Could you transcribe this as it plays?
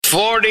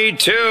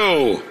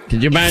42.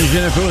 Could you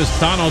imagine if it was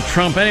Donald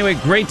Trump? Anyway,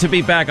 great to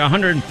be back.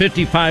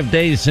 155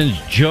 days since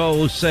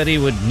Joe said he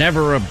would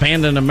never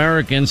abandon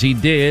Americans. He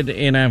did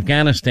in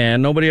Afghanistan.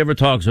 Nobody ever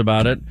talks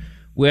about it.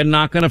 We're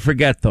not going to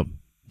forget them.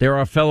 They're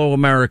our fellow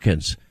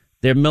Americans.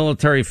 They're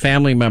military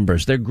family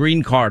members. They're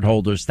green card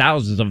holders,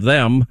 thousands of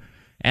them,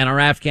 and our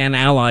Afghan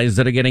allies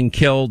that are getting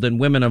killed, and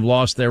women have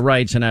lost their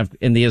rights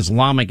in the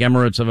Islamic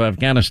Emirates of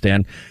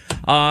Afghanistan.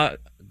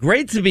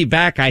 Great to be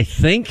back, I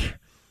think.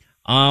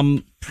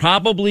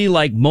 Probably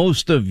like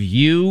most of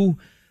you,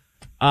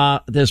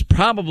 there's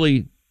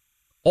probably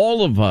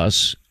all of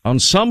us on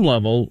some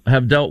level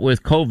have dealt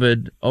with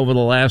COVID over the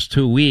last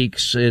 2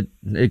 weeks.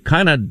 It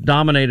kind of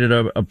dominated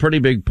a pretty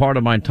big part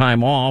of my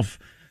time off,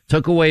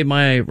 took away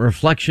my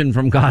reflection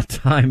from God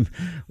time,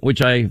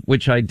 which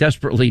I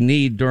desperately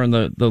need during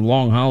the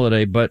long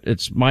holiday, but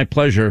it's my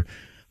pleasure.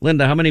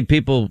 Linda, how many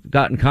people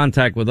got in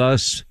contact with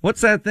us?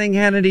 What's that thing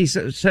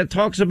Hannity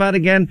talks about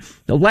again?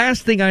 The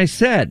last thing I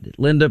said,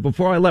 Linda,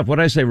 before I left, what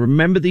did I say?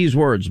 Remember these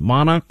words,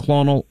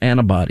 monoclonal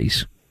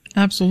antibodies.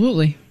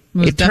 Absolutely.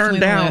 It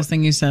definitely the last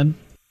thing you said.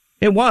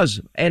 It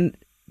was. And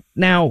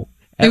now,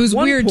 it was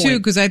weird, too,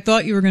 because I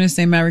thought you were going to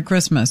say Merry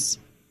Christmas.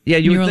 Yeah,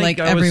 you were like,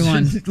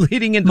 everyone.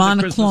 Leading into the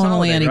Christmas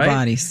holiday,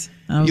 antibodies.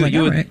 Right? I was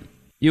all right.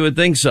 You would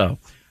think so.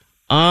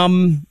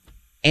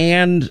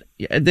 And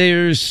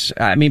there's,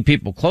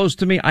 people close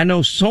to me. I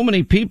know so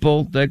many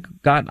people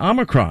that got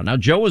Omicron. Now,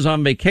 Joe was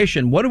on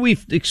vacation. What do we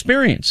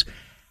experience?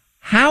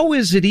 How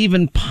is it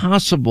even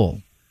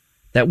possible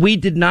that we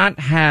did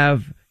not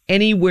have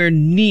anywhere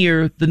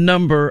near the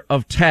number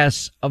of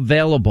tests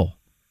available?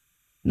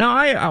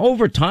 Now,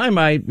 over time,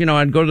 I'd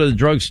go to the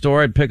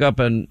drugstore, I'd pick up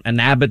an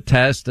Abbott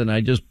test, and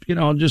I just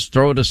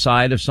throw it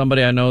aside. If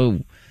somebody I know,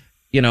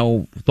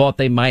 thought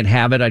they might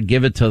have it, I'd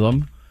give it to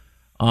them.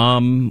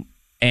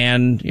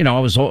 And, I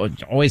was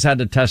always had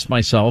to test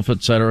myself,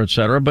 et cetera, et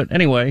cetera. But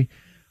anyway,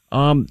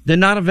 they're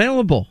not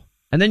available.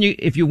 And then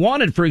if you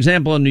wanted, for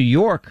example, in New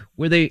York,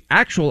 where the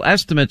actual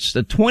estimates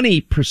that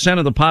 20%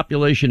 of the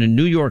population in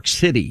New York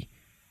City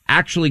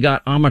actually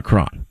got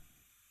Omicron.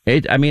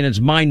 It's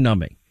mind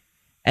numbing.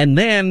 And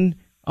then,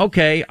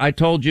 okay, I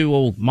told you,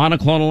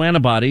 monoclonal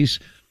antibodies.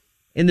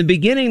 In the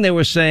beginning, they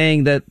were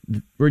saying that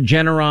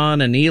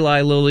Regeneron and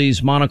Eli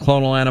Lilly's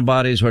monoclonal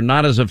antibodies were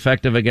not as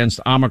effective against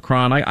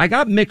Omicron. I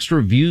got mixed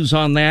reviews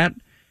on that.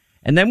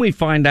 And then we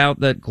find out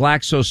that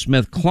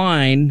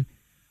GlaxoSmithKline,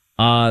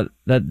 that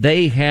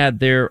they had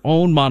their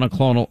own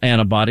monoclonal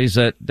antibodies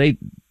that they,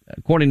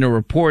 according to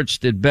reports,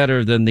 did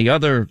better than the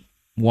other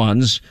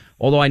ones.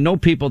 Although I know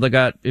people that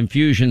got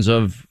infusions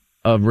of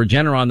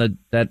Regeneron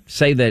that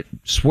say that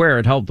swear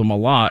it helped them a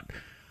lot.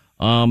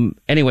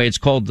 Anyway, it's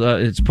called,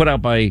 it's put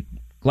out by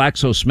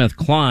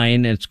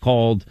GlaxoSmithKline. It's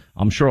called,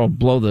 I'm sure I'll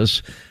blow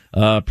this,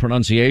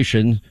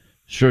 pronunciation,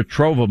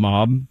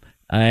 Sotrovimab.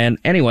 And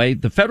anyway,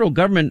 the federal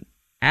government,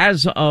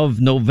 as of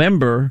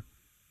November,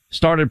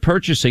 started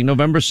purchasing,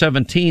 November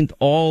 17th,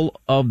 all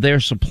of their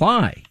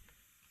supply.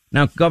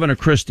 Now, Governor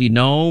Kristi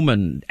Noem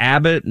and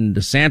Abbott and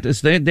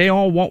DeSantis, they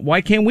all want, why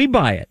can't we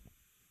buy it?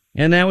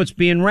 And now it's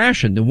being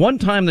rationed. The one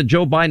time that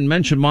Joe Biden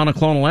mentioned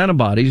monoclonal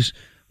antibodies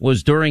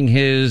was during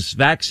his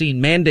vaccine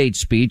mandate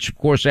speech, of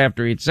course,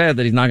 after he'd said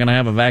that he's not going to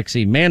have a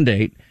vaccine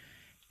mandate.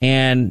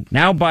 And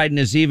now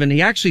Biden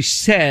he actually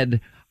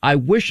said, I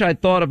wish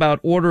I'd thought about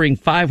ordering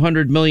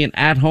 500 million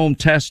at-home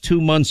tests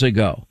 2 months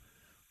ago.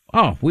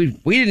 Oh, we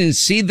didn't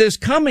see this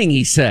coming,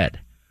 he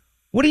said.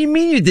 What do you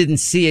mean you didn't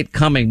see it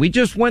coming? We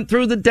just went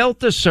through the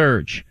Delta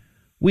surge.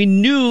 We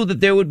knew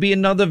that there would be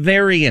another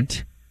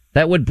variant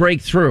that would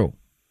break through.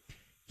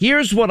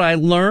 Here's what I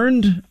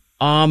learned,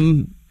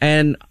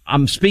 and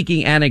I'm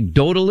speaking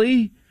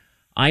anecdotally.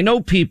 I know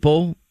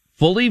people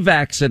fully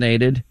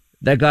vaccinated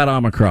that got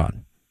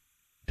Omicron.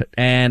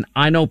 And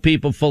I know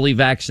people fully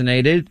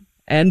vaccinated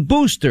and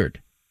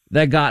boosted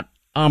that got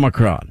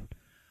Omicron.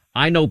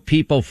 I know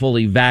people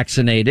fully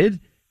vaccinated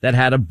that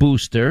had a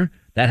booster,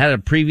 that had a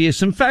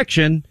previous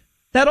infection,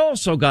 that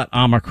also got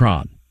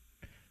Omicron.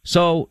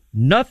 So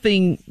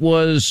nothing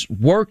was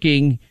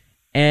working.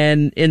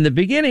 And in the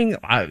beginning,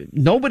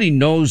 nobody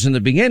knows in the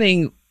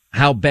beginning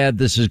how bad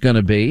this is going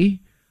to be.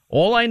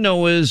 All I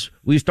know is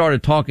we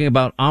started talking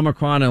about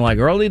Omicron in like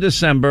early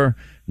December.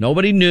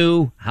 Nobody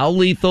knew how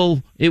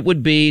lethal it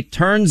would be.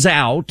 Turns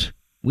out,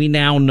 we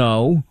now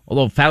know,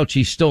 although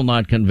Fauci's still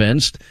not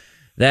convinced,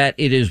 that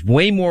it is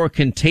way more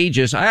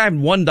contagious. I had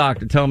one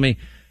doctor tell me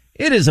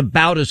it is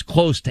about as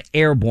close to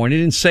airborne. He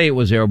didn't say it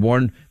was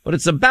airborne, but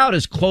it's about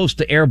as close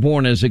to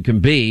airborne as it can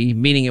be,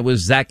 meaning it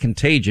was that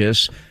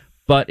contagious.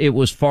 But it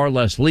was far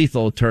less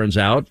lethal, it turns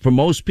out, for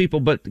most people.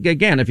 But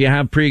again, if you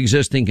have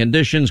pre-existing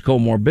conditions,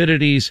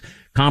 comorbidities,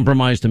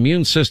 compromised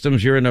immune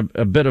systems, you're in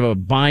a bit of a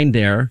bind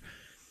there.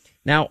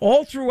 Now,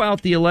 all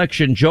throughout the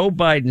election, Joe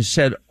Biden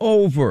said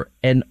over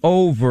and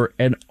over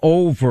and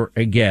over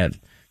again,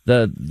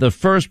 the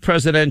first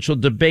presidential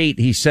debate,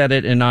 he said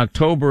it in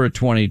October of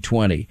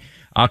 2020,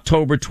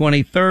 October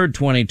 23rd,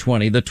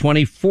 2020, the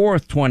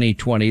 24th,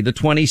 2020, the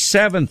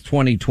 27th,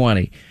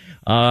 2020,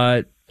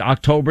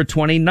 October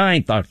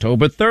 29th,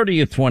 October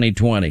 30th,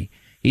 2020.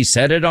 He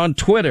said it on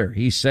Twitter.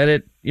 He said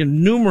it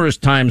numerous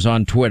times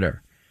on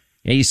Twitter.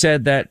 He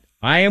said that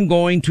I am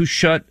going to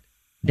shut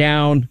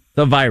down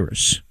the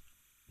virus.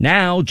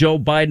 Now, Joe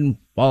Biden,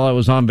 while I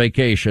was on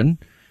vacation,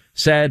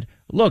 said,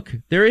 look,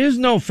 there is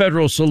no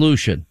federal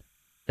solution.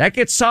 That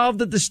gets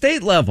solved at the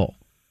state level.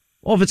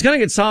 Well, if it's going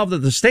to get solved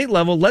at the state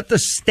level, let the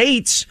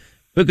states,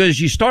 because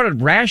you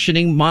started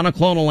rationing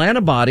monoclonal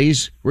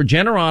antibodies,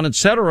 Regeneron, et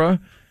cetera,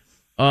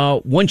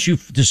 once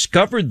you've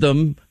discovered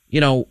them,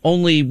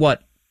 only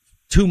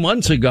 2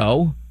 months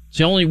ago. It's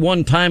the only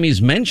one time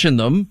he's mentioned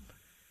them.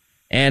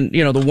 And,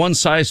 the one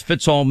size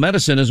fits all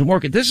medicine isn't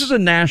working. This is a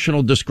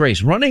national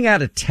disgrace. Running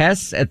out of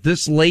tests at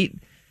this late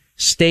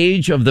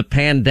stage of the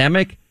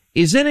pandemic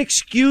is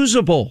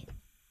inexcusable.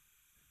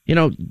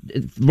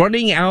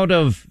 Running out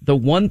of the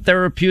one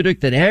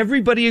therapeutic that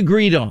everybody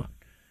agreed on.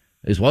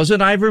 This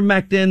wasn't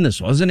ivermectin. This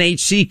wasn't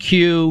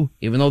HCQ,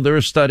 even though there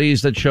are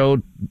studies that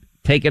showed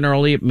taken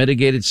early it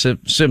mitigated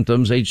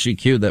symptoms,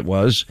 HCQ that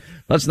was.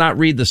 Let's not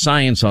read the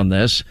science on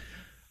this.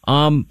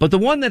 But the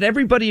one that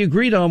everybody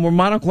agreed on were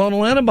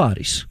monoclonal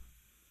antibodies.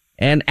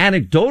 And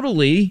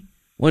anecdotally,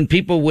 when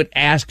people would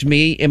ask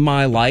me in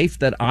my life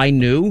that I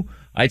knew,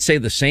 I'd say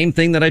the same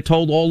thing that I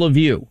told all of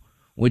you,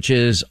 which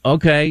is,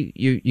 okay,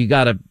 you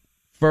gotta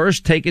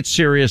first take it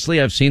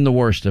seriously. I've seen the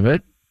worst of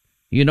it.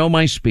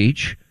 My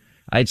speech.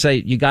 I'd say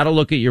you gotta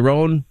look at your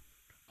own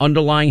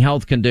underlying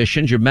health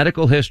conditions, your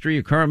medical history,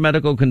 your current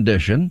medical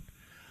condition.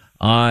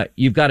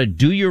 You've got to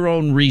do your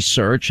own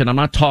research. And I'm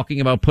not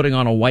talking about putting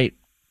on a white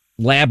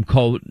lab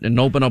coat and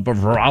open up a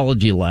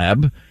virology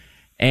lab.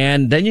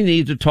 And then you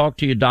need to talk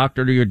to your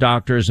doctor, to your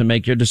doctors, and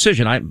make your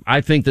decision.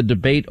 I think the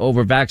debate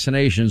over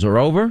vaccinations are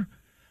over.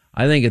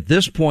 I think at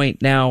this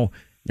point now,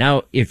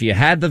 if you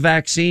had the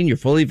vaccine, you're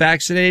fully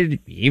vaccinated,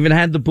 you even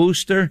had the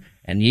booster,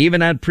 and you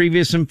even had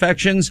previous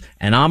infections,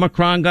 and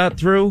Omicron got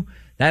through,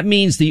 that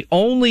means the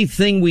only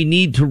thing we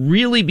need to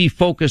really be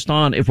focused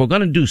on, if we're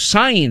going to do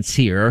science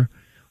here,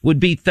 would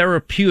be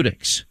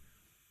therapeutics.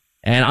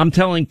 And I'm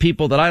telling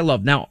people that I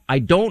love. Now, I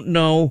don't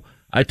know.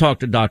 I talked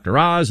to Dr.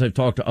 Oz. I've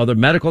talked to other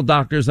medical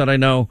doctors that I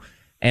know,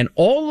 and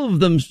all of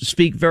them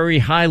speak very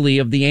highly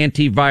of the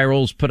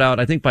antivirals put out,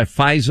 I think, by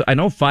Pfizer. I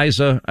know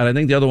Pfizer, and I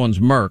think the other one's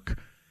Merck.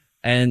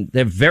 And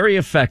they're very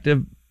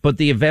effective, but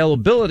the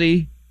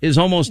availability is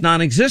almost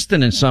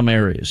non-existent in some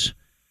areas.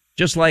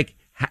 Just like,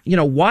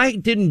 why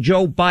didn't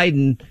Joe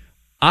Biden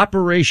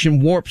Operation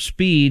Warp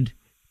Speed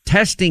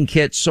testing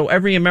kits so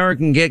every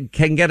American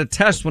can get a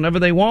test whenever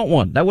they want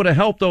one? That would have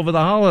helped over the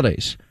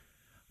holidays.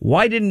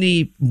 Why didn't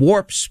he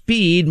warp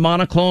speed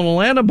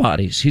monoclonal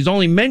antibodies? He's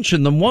only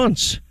mentioned them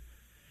once.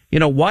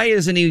 Why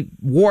isn't he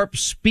warp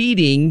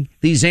speeding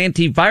these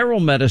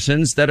antiviral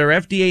medicines that are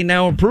FDA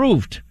now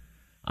approved?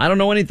 I don't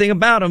know anything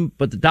about them,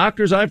 but the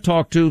doctors I've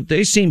talked to,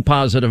 they seem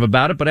positive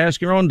about it, but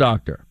ask your own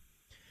doctor.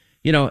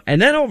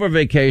 And then over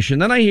vacation,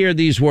 then I hear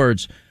these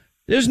words,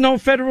 there's no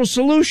federal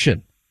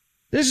solution.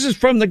 This is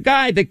from the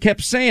guy that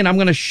kept saying, I'm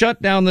going to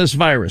shut down this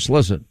virus.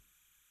 Listen.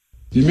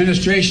 The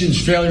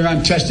administration's failure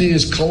on testing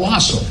is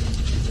colossal.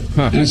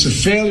 And it's a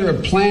failure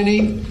of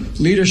planning,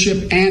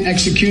 leadership, and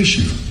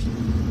execution.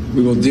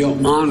 We will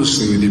deal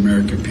honestly with the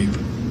American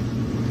people.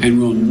 And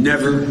we'll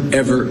never,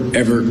 ever,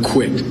 ever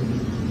quit.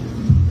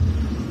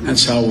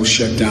 That's how we'll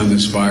shut down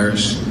this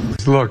virus.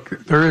 Look,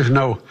 there is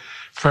no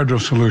federal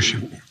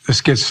solution.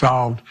 This gets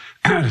solved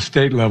at a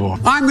state level.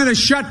 I'm going to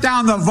shut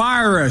down the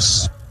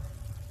virus.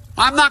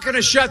 I'm not going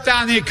to shut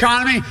down the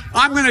economy.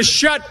 I'm going to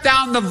shut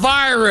down the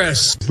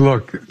virus.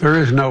 Look, there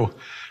is no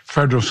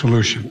federal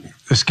solution.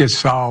 This gets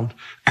solved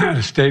at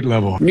a state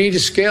level. We need to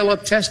scale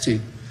up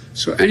testing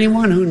so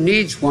anyone who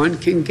needs one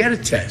can get a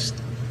test.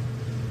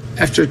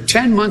 After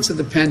 10 months of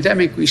the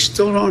pandemic, we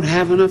still don't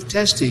have enough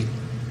testing.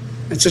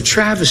 It's a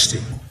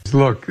travesty.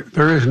 Look,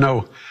 there is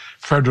no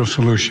federal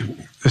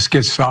solution. This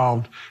gets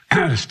solved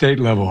at a state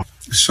level.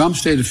 Some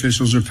state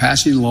officials are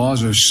passing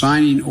laws or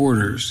signing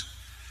orders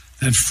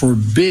that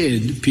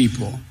forbid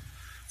people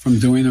from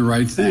doing the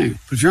right thing.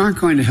 But if you aren't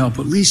going to help,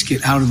 at least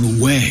get out of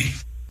the way.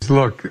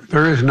 Look,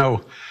 there is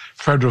no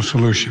federal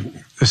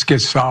solution. This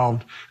gets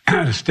solved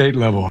at a state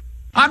level.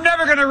 I'm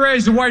never going to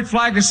raise the white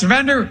flag of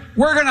surrender.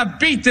 We're going to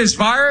beat this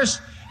virus,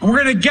 and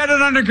we're going to get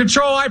it under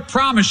control, I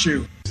promise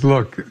you.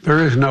 Look,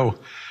 there is no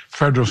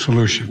federal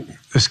solution.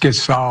 This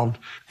gets solved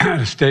at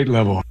a state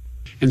level.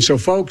 And so,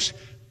 folks,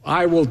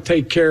 I will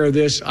take care of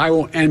this. I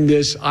will end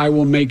this. I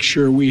will make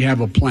sure we have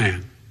a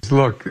plan.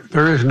 Look,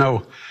 there is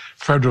no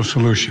federal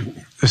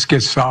solution. This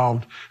gets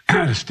solved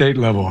at a state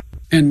level.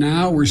 And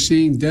now we're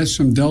seeing deaths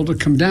from Delta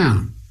come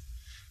down.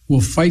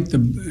 We'll fight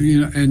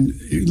and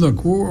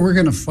look, we're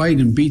going to fight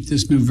and beat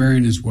this new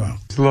variant as well.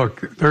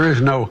 Look, there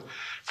is no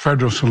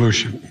federal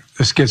solution.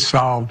 This gets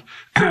solved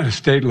at a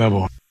state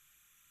level.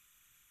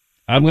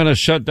 I'm going to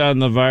shut down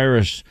the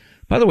virus.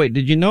 By the way,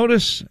 did you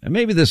notice, and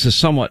maybe this is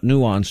somewhat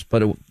nuanced,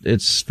 but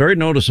it's very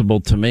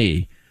noticeable to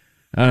me.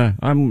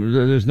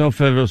 There's no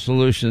federal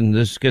solution.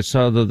 This gets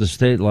out of the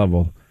state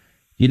level.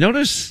 You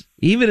notice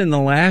even in the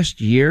last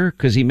year,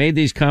 because he made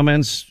these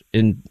comments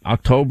in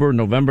October,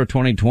 November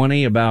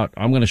 2020 about,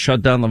 I'm going to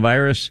shut down the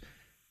virus,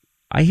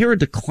 I hear a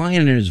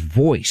decline in his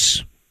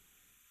voice.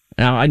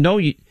 Now, I know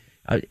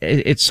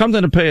it's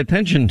something to pay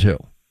attention to,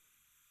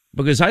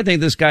 because I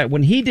think this guy,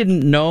 when he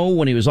didn't know,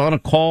 when he was on a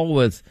call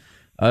with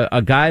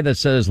a guy that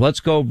says,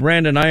 let's go,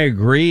 Brandon, I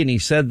agree, and he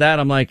said that,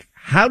 I'm like,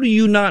 how do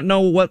you not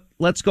know what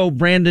let's go,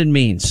 Brandon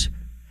means?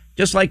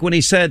 Just like when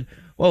he said,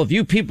 well, if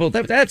you people,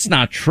 that's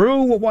not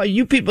true. Why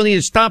you people need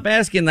to stop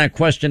asking that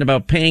question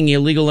about paying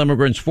illegal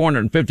immigrants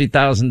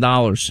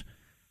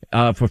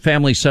 $450,000 for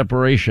family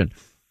separation.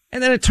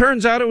 And then it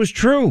turns out it was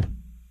true.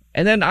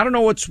 And then I don't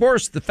know what's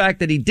worse, the fact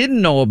that he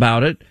didn't know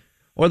about it,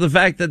 or the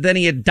fact that then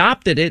he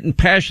adopted it and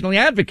passionately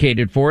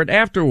advocated for it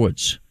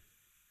afterwards.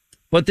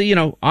 But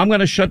I'm going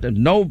to shut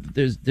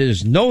the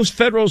there's no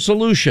federal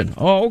solution.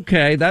 Oh,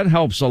 okay, that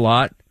helps a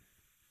lot.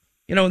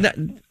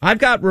 I've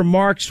got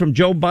remarks from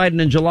Joe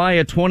Biden in July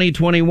of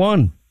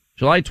 2021,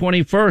 July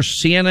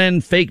 21st,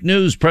 CNN fake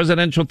news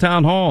presidential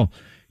town hall.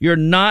 You're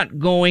not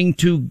going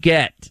to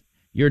get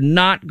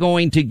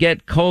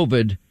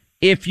COVID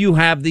if you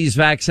have these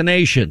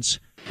vaccinations.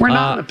 We're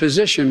not in a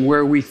position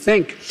where we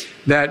think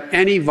that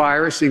any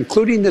virus,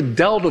 including the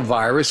Delta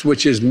virus,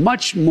 which is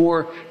much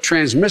more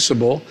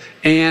transmissible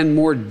and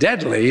more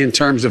deadly in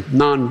terms of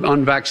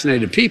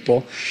unvaccinated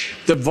people,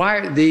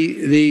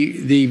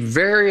 the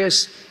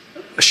various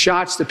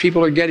shots that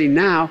people are getting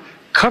now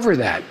cover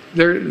that.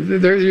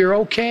 You're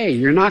okay.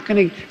 You're not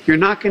going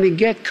to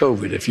get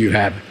COVID if you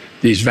have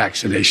these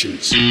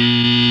vaccinations.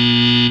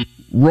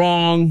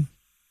 Wrong.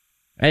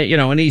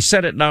 And he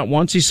said it not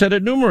once, he said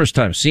it numerous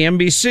times.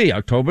 CNBC,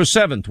 October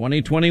 7th,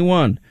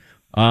 2021.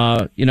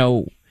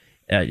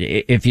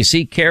 If you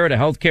seek care at a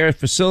healthcare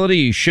facility,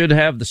 you should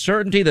have the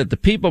certainty that the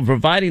people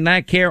providing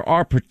that care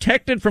are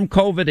protected from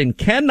COVID and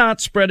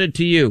cannot spread it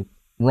to you.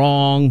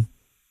 Wrong.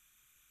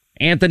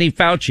 Anthony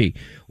Fauci.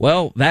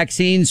 Well,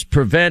 vaccines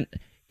prevent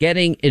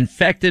getting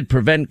infected,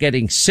 prevent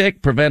getting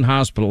sick, prevent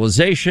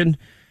hospitalization,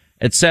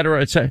 et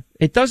cetera, et cetera.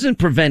 It doesn't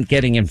prevent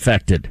getting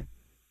infected.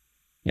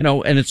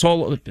 And it's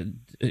all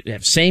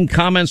same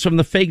comments from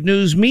the fake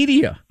news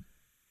media.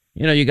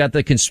 You got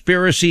the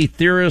conspiracy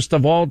theorist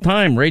of all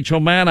time,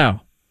 Rachel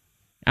Maddow,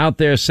 out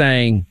there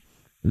saying,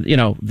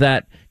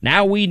 that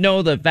now we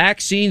know that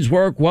vaccines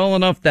work well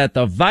enough that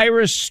the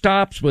virus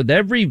stops with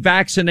every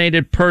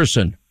vaccinated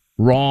person.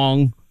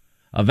 Wrong.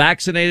 A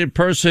vaccinated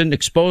person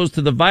exposed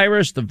to the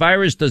virus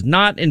does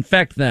not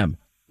infect them.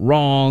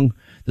 Wrong.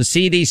 The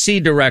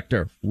CDC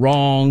director.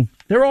 Wrong.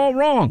 They're all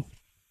wrong.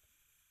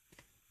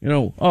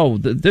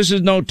 This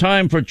is no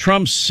time for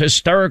Trump's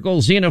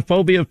hysterical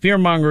xenophobia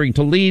fear-mongering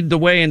to lead the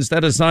way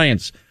instead of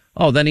science.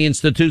 Oh, then he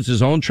institutes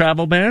his own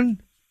travel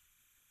ban?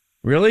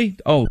 Really?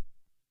 Oh.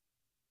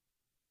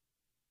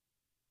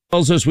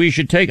 Tells us we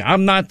should take,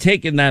 I'm not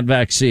taking that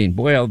vaccine.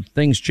 Boy,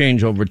 things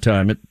change over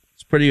time.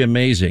 It's pretty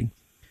amazing.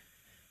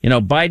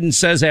 Biden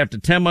says after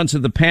 10 months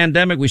of the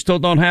pandemic, we still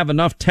don't have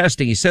enough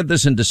testing. He said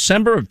this in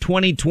December of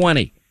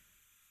 2020.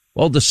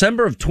 Well,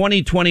 December of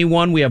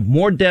 2021, we have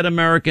more dead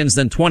Americans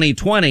than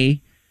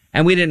 2020,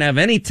 and we didn't have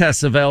any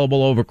tests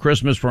available over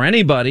Christmas for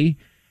anybody,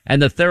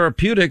 and the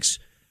therapeutics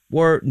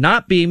were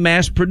not being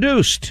mass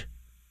produced.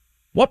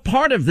 What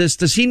part of this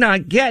does he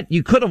not get?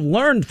 You could have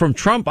learned from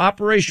Trump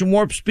Operation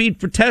Warp Speed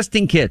for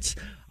testing kits,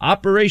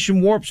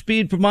 Operation Warp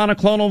Speed for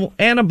monoclonal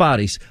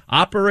antibodies,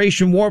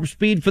 Operation Warp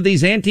Speed for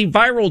these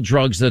antiviral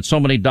drugs that so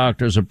many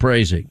doctors are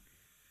praising.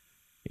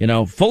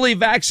 Fully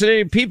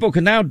vaccinated people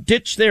can now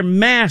ditch their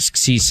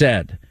masks, he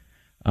said.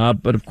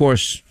 But of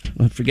course,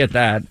 forget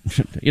that.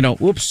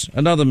 Oops,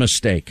 another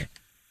mistake.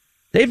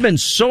 They've been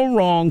so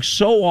wrong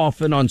so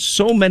often on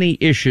so many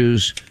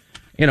issues.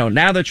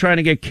 Now they're trying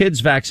to get kids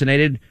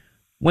vaccinated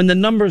when the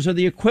numbers are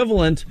the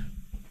equivalent,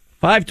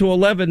 5 to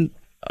 11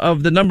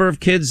 of the number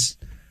of kids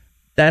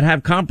that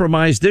have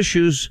compromised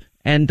issues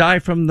and die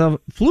from the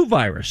flu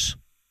virus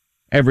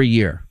every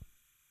year.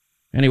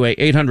 Anyway,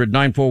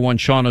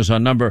 800-941-SEAN is our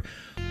number.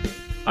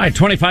 All right,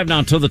 25 now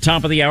until the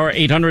top of the hour.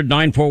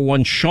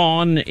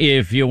 800-941-SEAN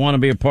if you want to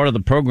be a part of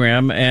the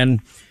program. And,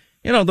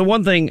 the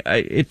one thing,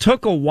 it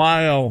took a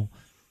while.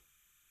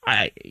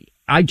 I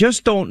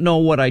just don't know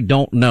what I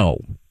don't know.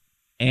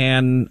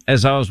 And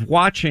as I was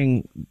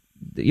watching,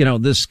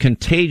 this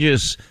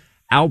contagious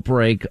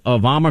outbreak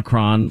of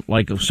Omicron,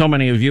 like so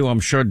many of you, I'm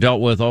sure,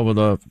 dealt with over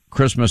the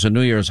Christmas and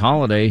New Year's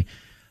holiday.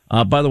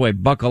 By the way,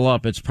 buckle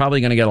up. It's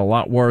probably going to get a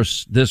lot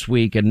worse this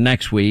week and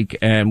next week,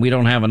 and we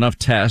don't have enough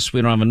tests.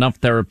 We don't have enough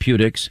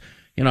therapeutics.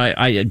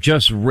 I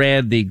just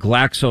read the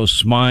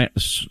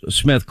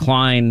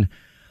GlaxoSmithKline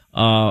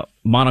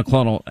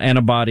monoclonal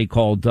antibody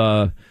called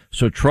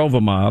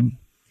sotrovimab.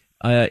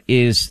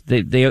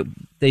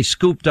 They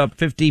scooped up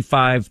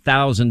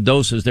 55,000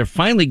 doses. They're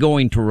finally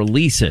going to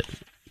release it.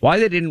 Why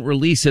they didn't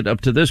release it up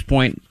to this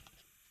point,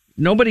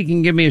 nobody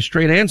can give me a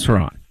straight answer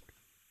on.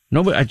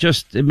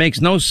 It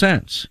makes no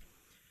sense.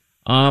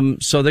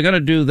 So they're going to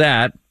do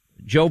that.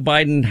 Joe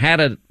Biden had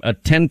a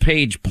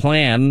 10-page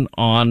plan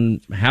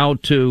on how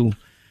to,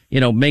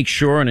 make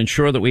sure and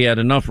ensure that we had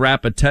enough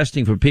rapid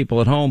testing for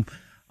people at home.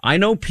 I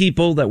know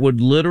people that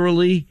would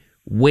literally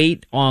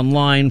wait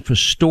online for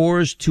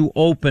stores to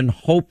open,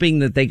 hoping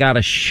that they got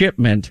a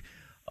shipment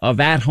of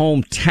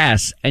at-home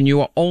tests, and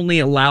you are only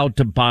allowed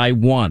to buy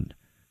one.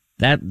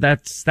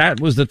 That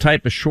was the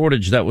type of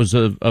shortage that was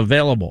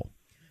available.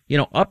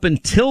 Up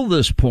until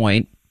this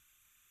point,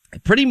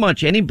 pretty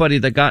much anybody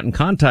that got in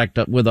contact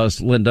with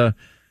us, Linda,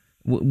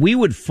 we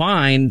would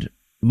find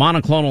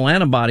monoclonal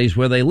antibodies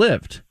where they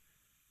lived.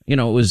 It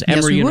was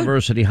Emory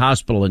University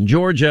Hospital in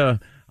Georgia.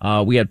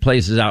 We had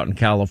places out in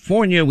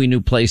California. We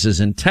knew places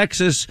in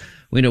Texas.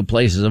 We knew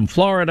places in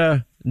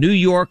Florida. New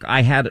York,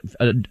 I had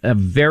a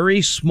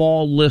very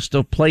small list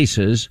of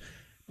places,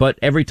 but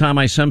every time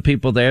I sent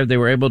people there, they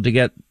were able to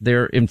get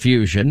their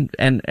infusion.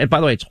 And by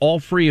the way, it's all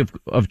free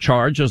of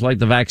charge, just like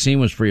the vaccine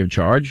was free of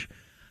charge.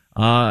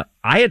 I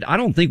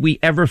don't think we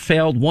ever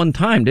failed one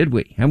time, did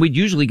we? And we'd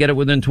usually get it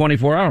within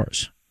 24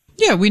 hours.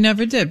 Yeah, we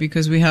never did,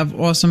 because we have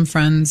awesome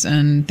friends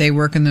and they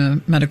work in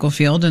the medical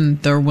field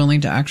and they're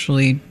willing to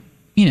actually,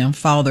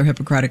 follow their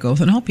Hippocratic oath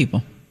and help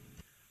people.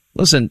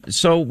 Listen,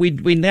 so we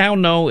now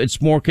know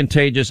it's more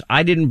contagious.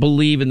 I didn't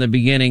believe in the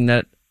beginning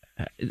that,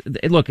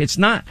 look, it's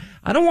not,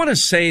 I don't want to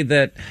say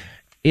that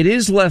it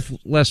is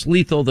less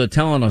lethal. They're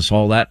telling us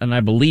all that, and I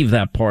believe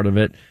that part of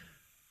it.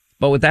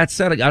 But with that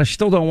said, I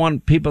still don't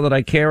want people that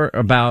I care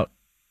about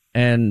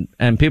and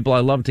people I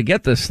love to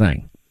get this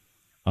thing.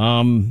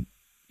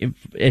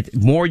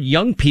 More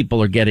young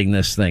people are getting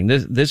this thing.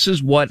 This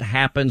is what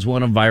happens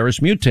when a virus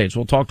mutates.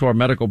 We'll talk to our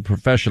medical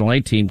professional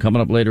A-team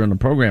coming up later in the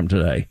program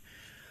today.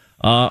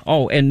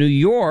 And New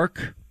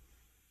York,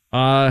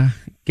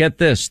 get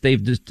this,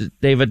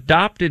 they've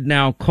adopted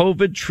now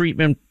COVID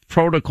treatment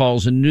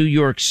protocols in New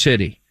York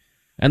City.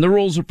 And the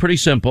rules are pretty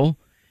simple.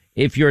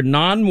 If you're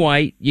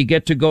non-white, you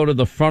get to go to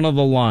the front of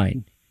the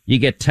line. You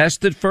get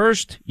tested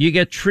first, you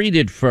get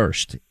treated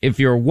first. If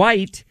you're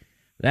white,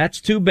 that's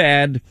too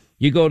bad.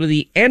 You go to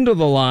the end of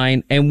the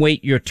line and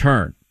wait your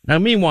turn. Now,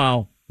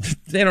 meanwhile,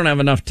 they don't have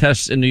enough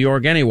tests in New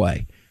York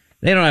anyway.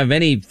 They don't have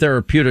any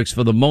therapeutics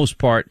for the most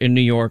part in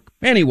New York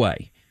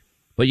anyway.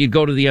 But you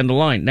go to the end of the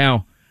line.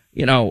 Now,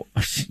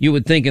 you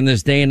would think in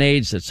this day and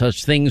age that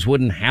such things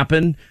wouldn't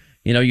happen.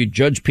 You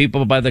judge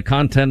people by the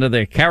content of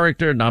their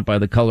character, not by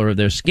the color of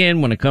their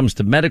skin. When it comes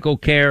to medical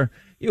care,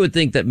 you would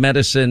think that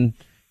medicine,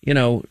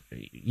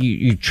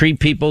 you treat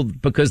people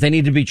because they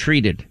need to be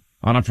treated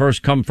on a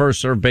first come, first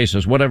served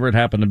basis, whatever it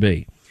happened to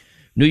be.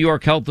 New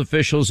York health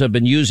officials have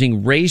been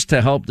using race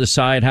to help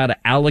decide how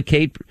to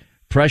allocate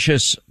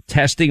precious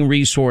testing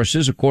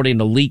resources, according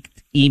to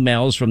leaked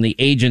emails from the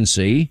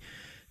agency.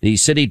 The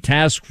city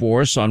task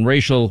force on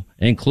racial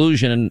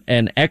inclusion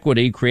and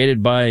equity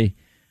created by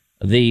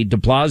the de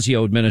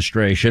Blasio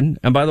administration.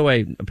 And by the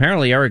way,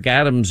 apparently Eric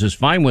Adams is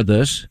fine with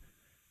this.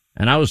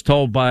 And I was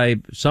told by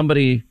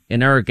somebody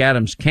in Eric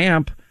Adams'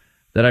 camp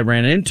that I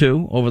ran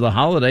into over the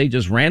holiday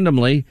just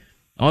randomly,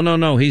 oh,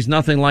 no, he's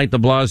nothing like de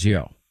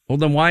Blasio. Well,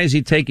 then why is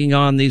he taking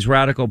on these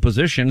radical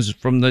positions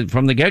from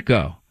the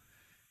get-go?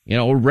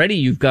 Already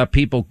you've got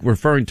people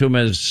referring to him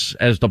as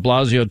de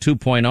Blasio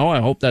 2.0.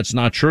 I hope that's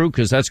not true,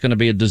 because that's going to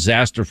be a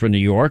disaster for New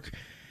York.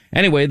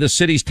 Anyway, the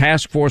city's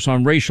task force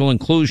on racial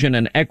inclusion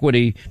and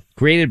equity,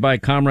 created by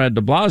Comrade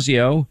de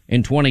Blasio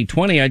in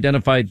 2020,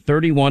 identified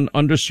 31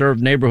 underserved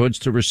neighborhoods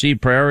to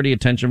receive priority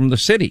attention from the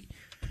city.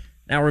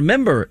 Now,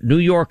 remember, New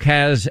York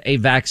has a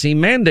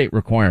vaccine mandate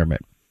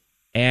requirement,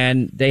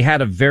 and they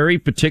had a very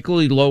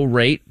particularly low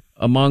rate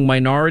among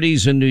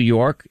minorities in New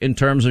York in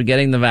terms of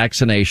getting the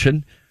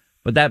vaccination.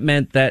 But that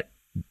meant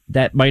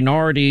that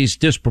minorities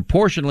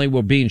disproportionately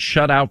were being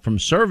shut out from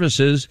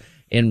services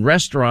in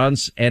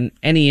restaurants and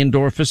any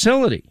indoor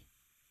facility.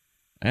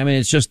 I mean,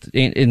 it's just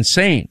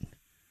insane.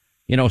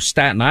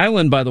 Staten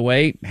Island, by the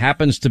way,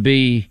 happens to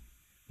be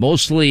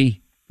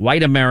mostly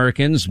white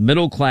Americans,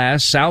 middle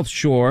class, South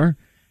Shore,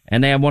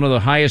 and they have one of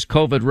the highest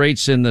COVID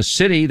rates in the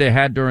city they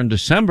had during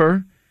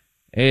December.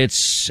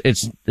 It's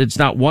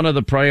not one of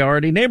the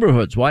priority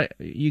neighborhoods. Why?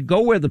 You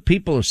go where the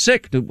people are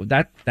sick.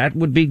 That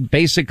would be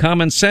basic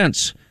common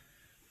sense.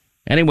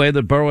 Anyway,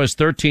 the borough has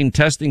 13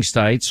 testing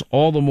sites,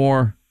 all the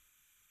more,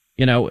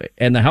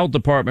 and the health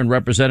department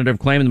representative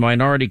claimed the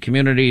minority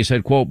communities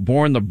had, quote,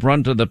 borne the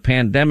brunt of the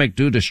pandemic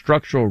due to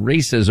structural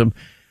racism.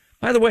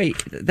 By the way,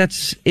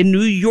 that's in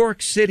New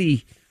York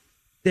City.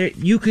 There,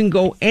 you can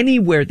go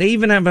anywhere. They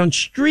even have on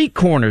street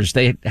corners,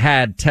 they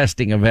had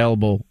testing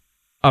available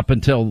up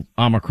until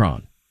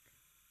Omicron.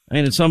 I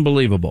mean, it's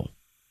unbelievable.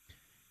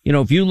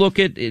 If you look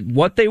at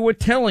what they were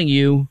telling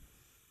you,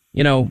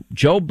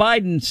 Joe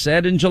Biden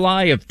said in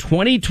July of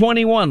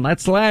 2021,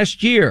 that's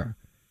last year,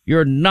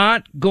 you're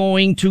not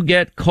going to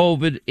get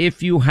COVID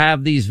if you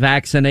have these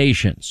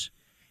vaccinations.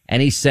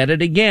 And he said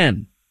it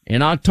again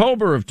in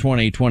October of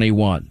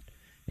 2021.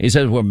 He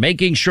says, we're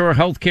making sure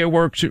healthcare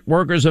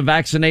workers are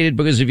vaccinated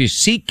because if you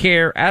seek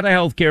care at a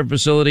healthcare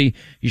facility,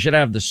 you should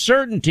have the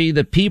certainty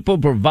that people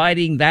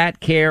providing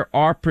that care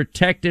are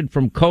protected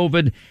from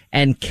COVID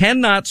and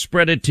cannot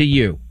spread it to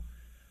you.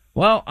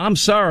 Well, I'm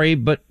sorry,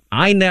 but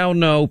I now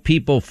know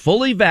people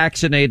fully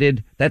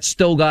vaccinated that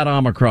still got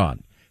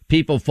Omicron.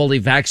 People fully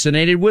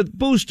vaccinated with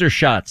booster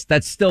shots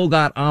that still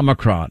got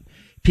Omicron.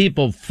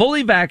 People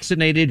fully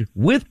vaccinated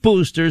with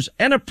boosters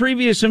and a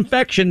previous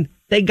infection,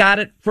 they got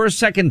it for a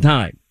second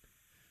time.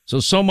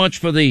 So much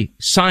for the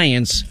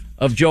science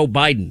of Joe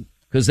Biden,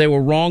 because they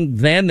were wrong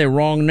then, they're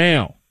wrong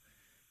now.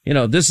 You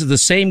know, this is the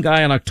same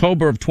guy in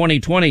October of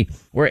 2020.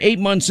 We're 8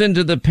 months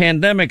into the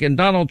pandemic and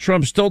Donald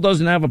Trump still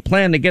doesn't have a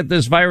plan to get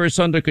this virus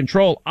under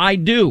control. I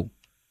do.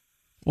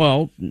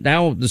 Well,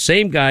 now the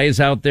same guy is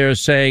out there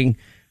saying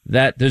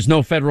that there's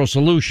no federal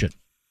solution,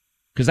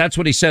 because that's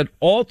what he said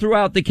all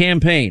throughout the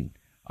campaign.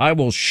 I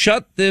will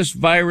shut this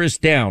virus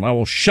down. I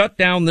will shut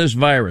down this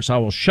virus. I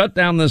will shut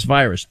down this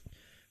virus.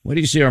 What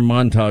do you see our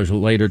montage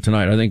later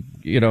tonight? I think,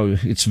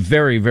 it's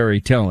very,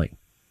 very telling.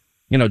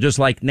 Just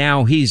like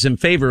now he's in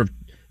favor of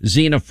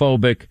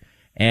xenophobic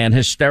and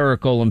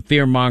hysterical and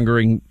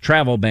fear-mongering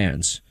travel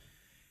bans.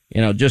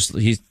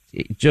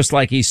 Just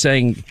like he's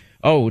saying,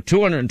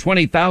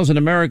 220,000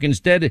 Americans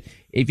dead.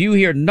 If you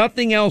hear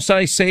nothing else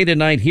I say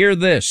tonight, hear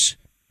this.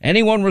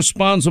 Anyone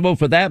responsible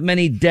for that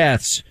many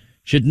deaths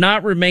should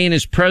not remain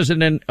as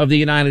president of the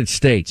United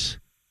States.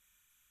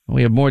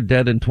 We have more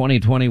dead in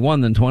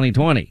 2021 than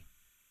 2020.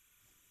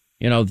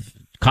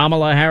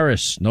 Kamala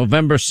Harris,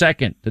 November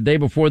 2nd, the day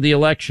before the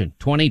election,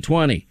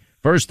 2020.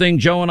 First thing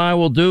Joe and I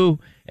will do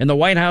in the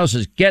White House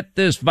is get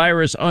this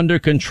virus under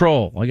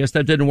control. I guess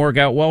that didn't work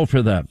out well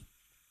for them.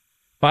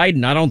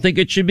 Biden, I don't think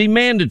it should be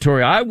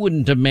mandatory. I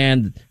wouldn't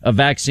demand a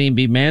vaccine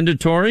be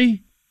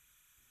mandatory.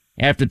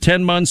 After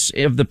 10 months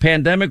of the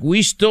pandemic,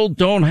 we still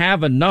don't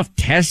have enough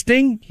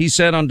testing, he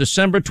said on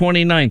December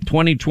 29th,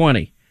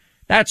 2020.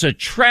 That's a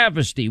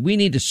travesty. We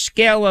need to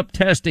scale up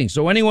testing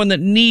so anyone that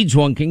needs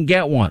one can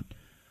get one.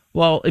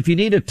 Well, if you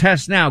need a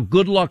test now,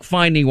 good luck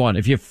finding one.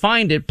 If you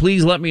find it,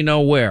 please let me know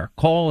where.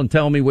 Call and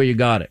tell me where you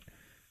got it,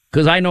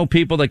 because I know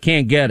people that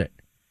can't get it.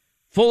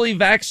 Fully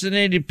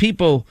vaccinated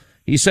people,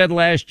 he said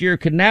last year,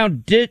 can now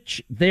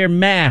ditch their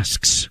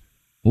masks.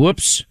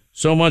 Whoops.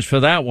 So much for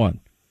that one.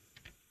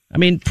 I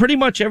mean, pretty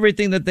much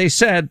everything that they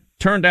said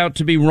turned out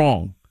to be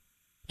wrong.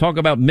 Talk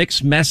about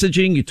mixed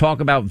messaging. You talk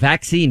about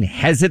vaccine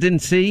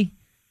hesitancy.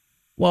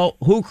 Well,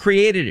 who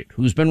created it?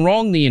 Who's been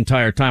wrong the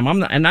entire time?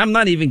 I'm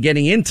not even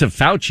getting into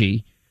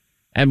Fauci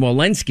and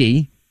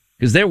Walensky,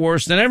 because they're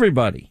worse than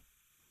everybody.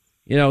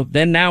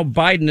 Then now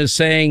Biden is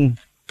saying,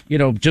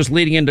 just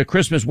leading into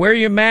Christmas, wear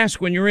your mask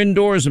when you're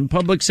indoors in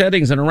public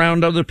settings and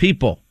around other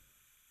people.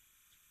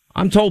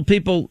 I'm told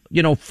people,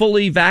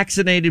 fully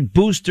vaccinated,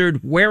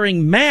 boosted,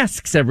 wearing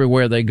masks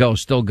everywhere they go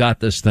still got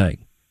this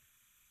thing.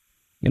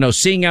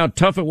 Seeing how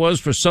tough it was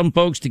for some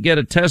folks to get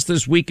a test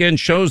this weekend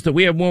shows that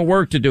we have more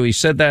work to do. He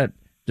said that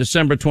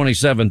December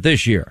 27th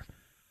this year.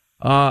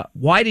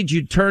 Why did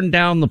you turn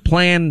down the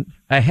plan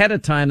ahead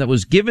of time that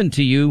was given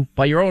to you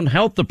by your own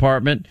health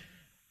department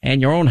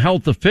and your own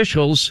health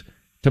officials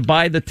to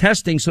buy the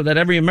testing so that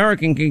every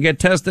American can get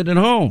tested at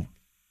home?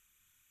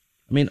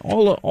 I mean,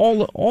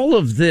 all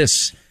of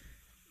this,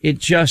 it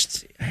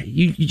just,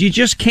 you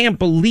just can't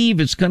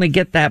believe it's going to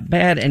get that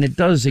bad. And it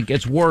does. It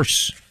gets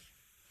worse.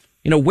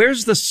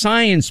 Where's the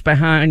science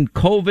behind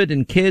COVID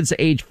in kids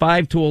age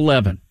 5 to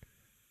 11?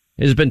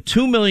 There's been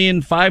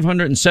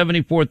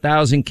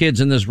 2,574,000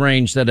 kids in this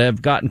range that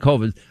have gotten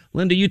COVID.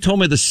 Linda, you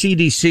told me the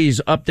CDC's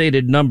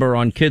updated number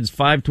on kids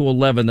 5 to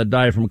 11 that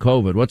die from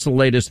COVID. What's the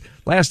latest?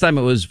 Last time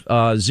it was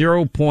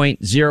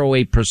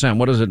 0.08%.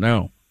 What is it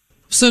now?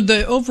 So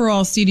the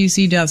overall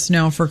CDC deaths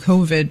now for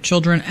COVID,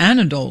 children and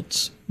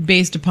adults,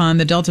 based upon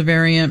the Delta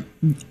variant,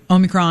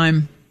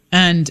 Omicron,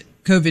 and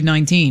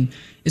COVID-19,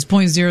 is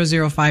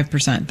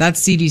 0.005%.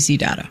 That's CDC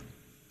data.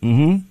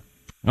 Mm-hmm.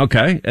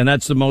 Okay, and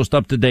that's the most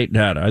up-to-date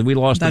data. We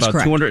lost about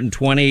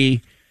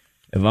 220,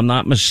 if I'm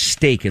not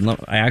mistaken.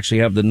 I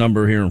actually have the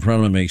number here in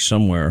front of me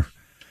somewhere.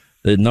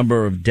 The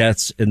number of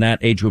deaths in that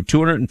age group,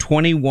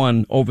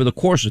 221 over the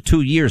course of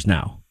 2 years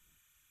now.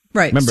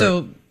 Right. Remember,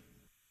 so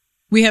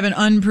we have an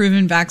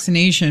unproven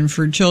vaccination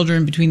for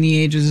children between the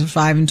ages of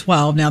 5 and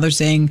 12. Now they're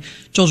saying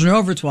children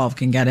over 12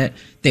 can get it.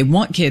 They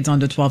want kids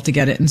under 12 to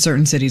get it in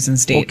certain cities and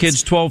states. Well,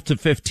 kids 12 to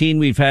 15,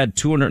 we've had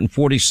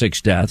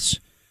 246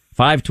 deaths.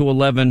 5 to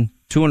 11,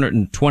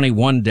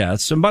 221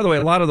 deaths. And by the way,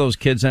 a lot of those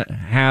kids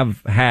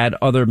have had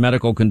other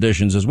medical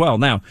conditions as well.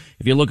 Now,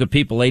 if you look at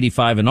people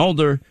 85 and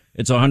older,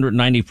 it's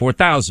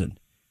 194,000.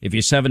 If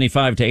you're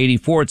 75 to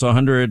 84, it's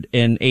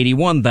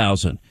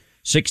 181,000.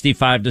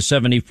 65 to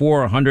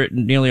 74,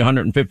 nearly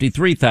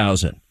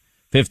 153,000.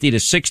 50 to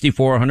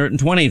 64,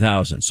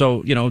 120,000.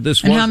 So,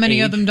 this was. And how many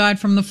of them died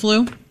from the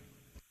flu?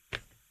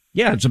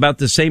 Yeah, it's about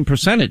the same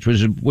percentage,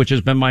 which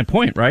has been my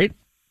point, right?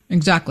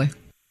 Exactly.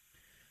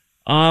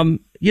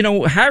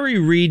 Harry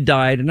Reid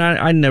died, and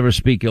I never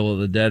speak ill of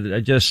the dead.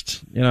 I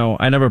just,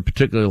 I never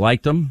particularly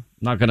liked him.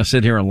 I'm not going to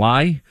sit here and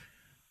lie.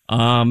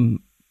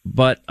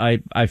 But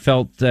I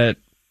felt that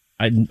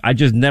I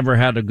just never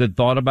had a good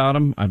thought about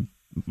him.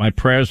 My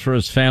prayers for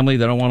his family.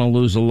 They don't want to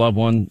lose a loved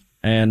one.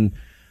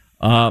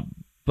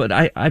 But but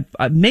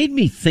I made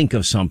me think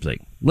of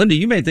something. Linda,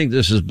 you may think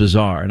this is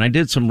bizarre, and I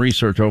did some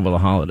research over the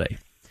holiday.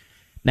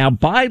 Now,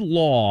 by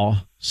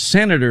law,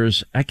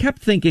 senators, I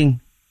kept thinking,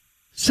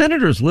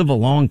 senators live a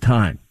long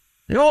time.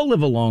 They all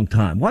live a long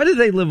time. Why do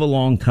they live a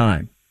long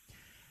time?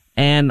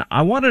 And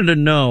I wanted to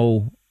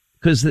know,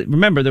 because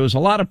remember, there was a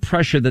lot of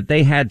pressure that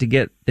they had to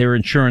get their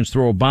insurance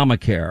through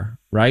Obamacare,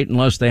 right?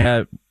 Unless they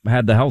had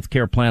the health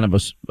care plan of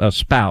a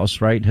spouse,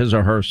 right? His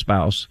or her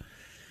spouse.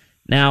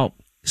 Now,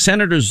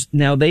 senators,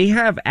 they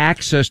have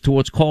access to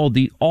what's called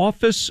the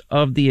Office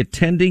of the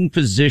Attending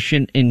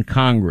Physician in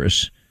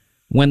Congress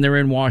when they're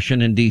in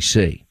Washington,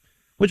 D.C.,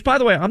 which, by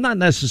the way, I'm not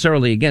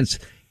necessarily against.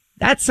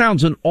 That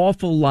sounds an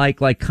awful like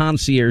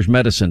concierge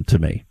medicine to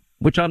me,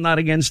 which I'm not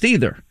against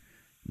either.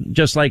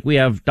 Just like we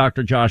have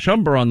Dr. Josh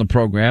Umber on the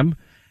program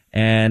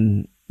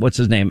and what's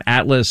his name?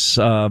 Atlas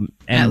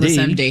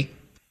MD.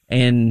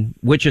 In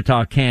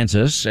Wichita,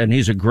 Kansas, and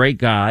he's a great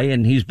guy,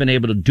 and he's been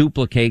able to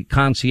duplicate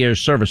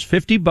concierge service.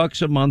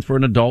 $50 a month for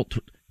an adult,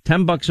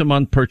 $10 a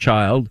month per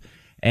child,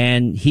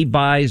 and he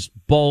buys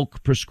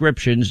bulk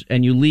prescriptions,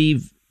 and you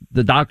leave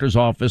the doctor's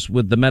office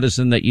with the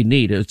medicine that you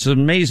need. It's an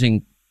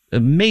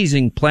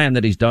amazing plan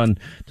that he's done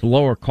to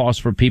lower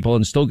costs for people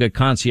and still get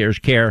concierge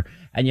care,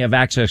 and you have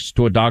access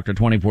to a doctor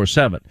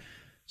 24/7.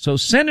 So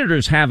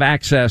senators have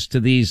access to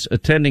these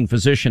attending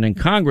physician in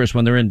Congress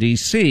when they're in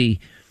D.C.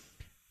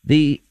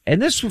 I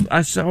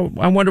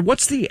wonder,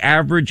 what's the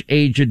average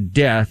age of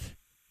death,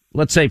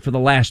 let's say, for the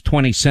last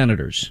 20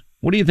 senators?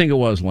 What do you think it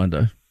was,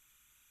 Linda?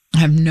 I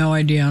have no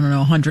idea. I don't know,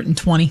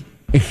 120.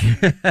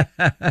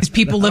 These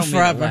people live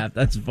forever.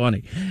 That's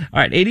funny. All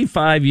right,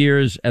 85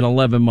 years and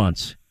 11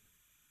 months.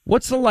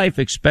 What's the life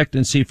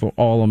expectancy for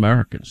all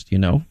Americans? Do you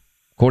know?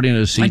 According to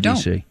the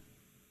CDC.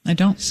 I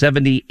don't.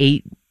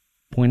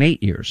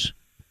 78.8 years.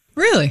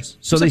 Really?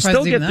 So they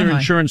still get their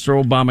insurance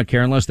through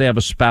Obamacare unless they have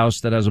a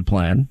spouse that has a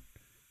plan.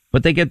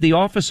 But they get the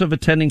Office of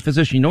Attending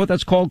Physician. You know what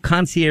that's called?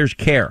 Concierge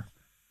care.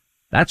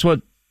 That's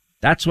what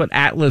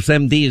Atlas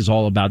MD is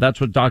all about.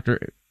 That's what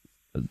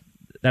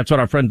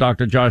our friend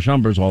Dr. Josh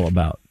Umber is all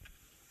about.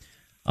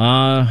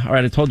 All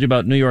right, I told you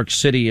about New York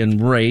City and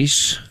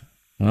race.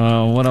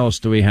 What else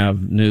do we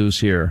have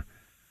news here?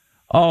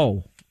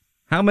 Oh,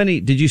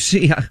 did you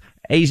see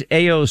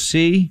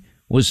AOC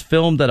was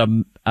filmed at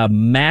a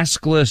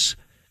maskless,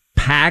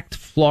 packed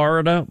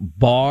Florida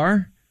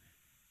bar?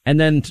 And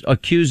then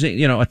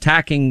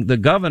attacking the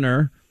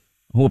governor,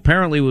 who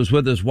apparently was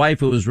with his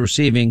wife, who was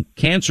receiving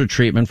cancer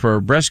treatment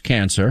for breast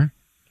cancer.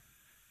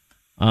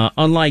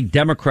 Unlike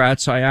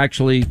Democrats, I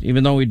actually,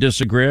 even though we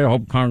disagree, I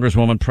hope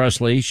Congresswoman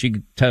Presley,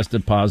 she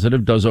tested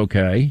positive, does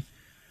okay.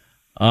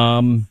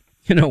 One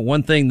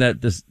thing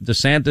that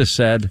DeSantis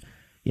said,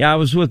 I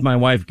was with my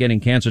wife getting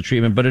cancer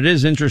treatment, but it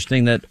is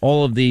interesting that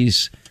all of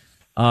these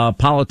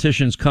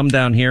politicians come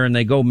down here and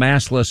they go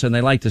maskless and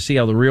they like to see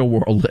how the real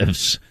world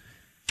lives.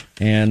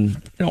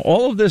 And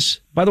all of this,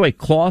 by the way,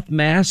 cloth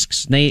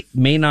masks may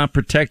not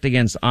protect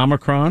against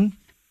Omicron.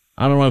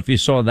 I don't know if you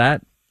saw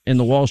that in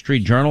the Wall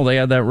Street Journal. They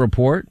had that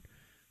report.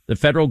 The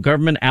federal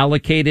government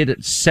allocated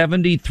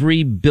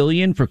 $73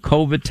 billion for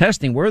COVID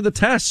testing. Where are the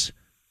tests?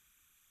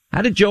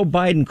 How did Joe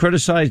Biden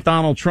criticize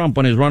Donald Trump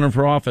when he was running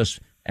for office?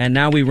 And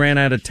now we ran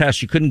out of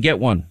tests. You couldn't get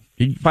one.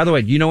 By the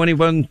way, do you know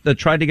anyone that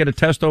tried to get a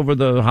test over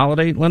the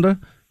holiday, Linda?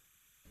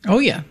 Oh,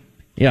 yeah.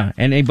 Yeah.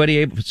 And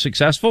anybody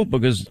successful?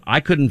 Because I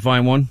couldn't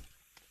find one.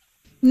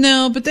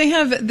 No, but they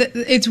have,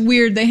 it's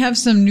weird. They have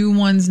some new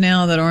ones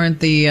now that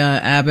aren't the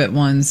Abbott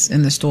ones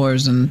in the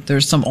stores, and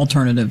there's some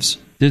alternatives.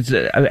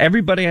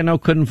 Everybody I know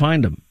couldn't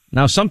find them.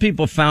 Now, some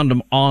people found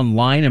them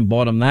online and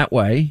bought them that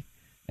way,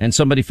 and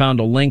somebody found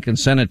a link and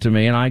sent it to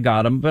me, and I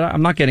got them, but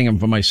I'm not getting them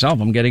for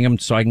myself. I'm getting them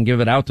so I can give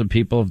it out to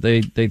people if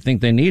they think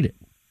they need it.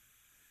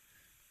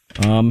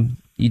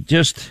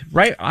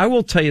 I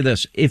will tell you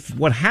this. If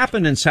what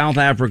happened in South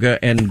Africa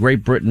and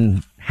Great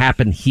Britain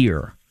happened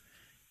here,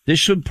 this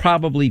should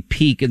probably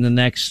peak in the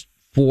next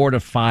 4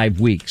 to 5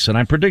 weeks. And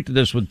I predicted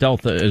this with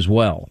Delta as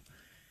well.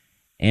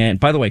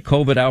 And by the way,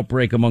 COVID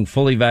outbreak among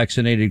fully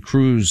vaccinated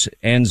crews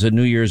ends a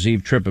New Year's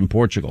Eve trip in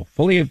Portugal.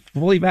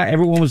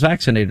 Everyone was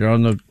vaccinated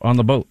on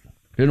the boat.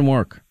 Didn't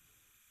work.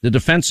 The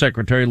Defense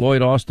Secretary,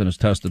 Lloyd Austin, has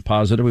tested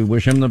positive. We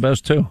wish him the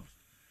best, too.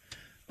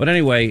 But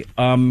anyway,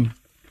 what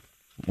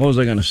was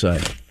I going to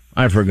say?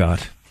 I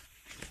forgot.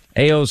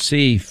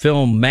 AOC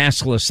filmed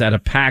maskless at a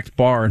packed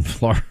bar in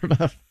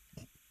Florida.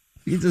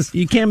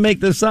 You can't make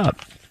this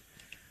up.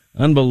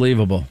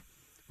 Unbelievable.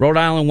 Rhode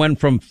Island went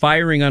from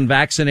firing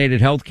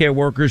unvaccinated healthcare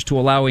workers to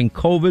allowing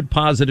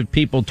COVID-positive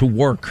people to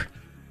work.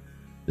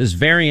 This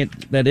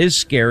variant that is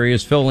scary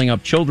is filling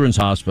up children's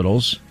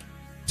hospitals.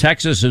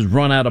 Texas has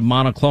run out of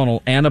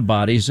monoclonal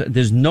antibodies.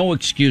 There's no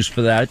excuse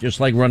for that, just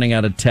like running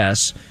out of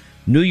tests.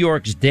 New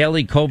York's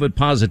daily COVID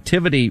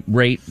positivity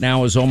rate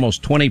now is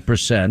almost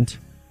 20%.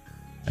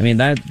 I mean,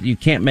 that you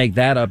can't make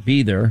that up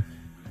either.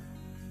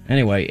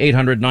 Anyway,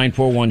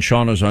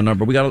 800-941-SEAN is our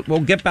number.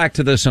 We'll get back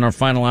to this in our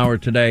final hour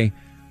today.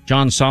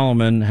 John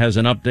Solomon has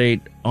an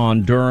update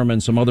on Durham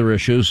and some other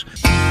issues.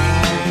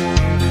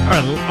 All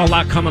right, a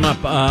lot coming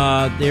up.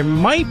 There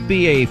might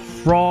be a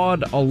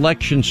fraud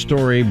election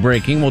story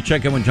breaking. We'll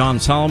check in with John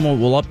Solomon.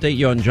 We'll update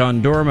you on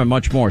John Durham and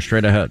much more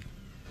straight ahead.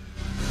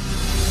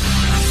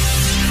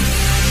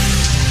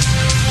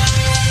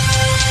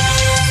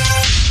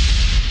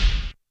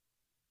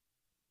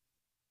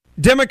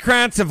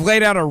 Democrats have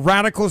laid out a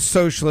radical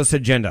socialist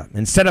agenda.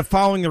 Instead of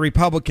following the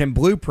Republican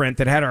blueprint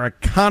that had our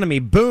economy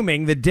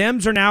booming, the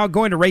Dems are now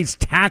going to raise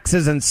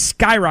taxes and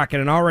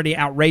skyrocket an already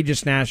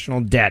outrageous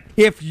national debt.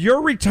 If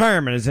your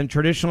retirement is in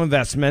traditional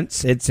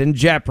investments, it's in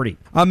jeopardy.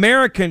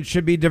 Americans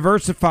should be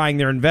diversifying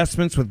their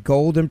investments with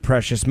gold and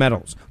precious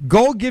metals.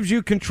 Gold gives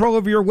you control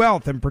over your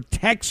wealth and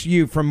protects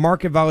you from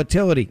market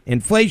volatility,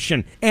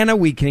 inflation, and a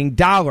weakening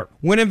dollar.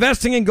 When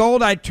investing in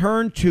gold, I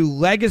turn to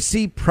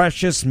Legacy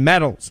Precious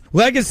Metals.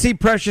 Legacy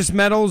Precious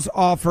Metals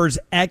offers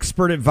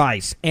expert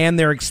advice, and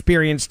their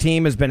experienced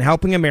team has been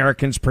helping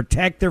Americans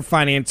protect their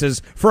finances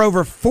for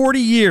over 40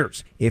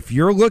 years. If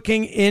you're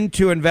looking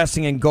into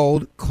investing in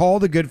gold, call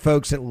the good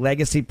folks at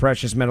Legacy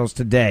Precious Metals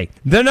today.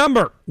 The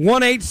number,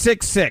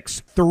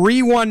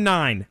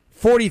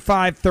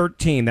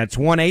 1-866-319-4513. That's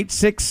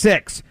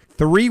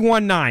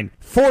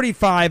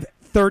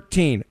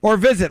 1-866-319-4513. Or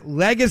visit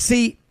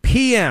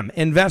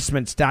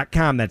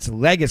LegacyPMInvestments.com. That's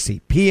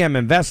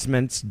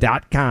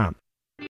LegacyPMInvestments.com.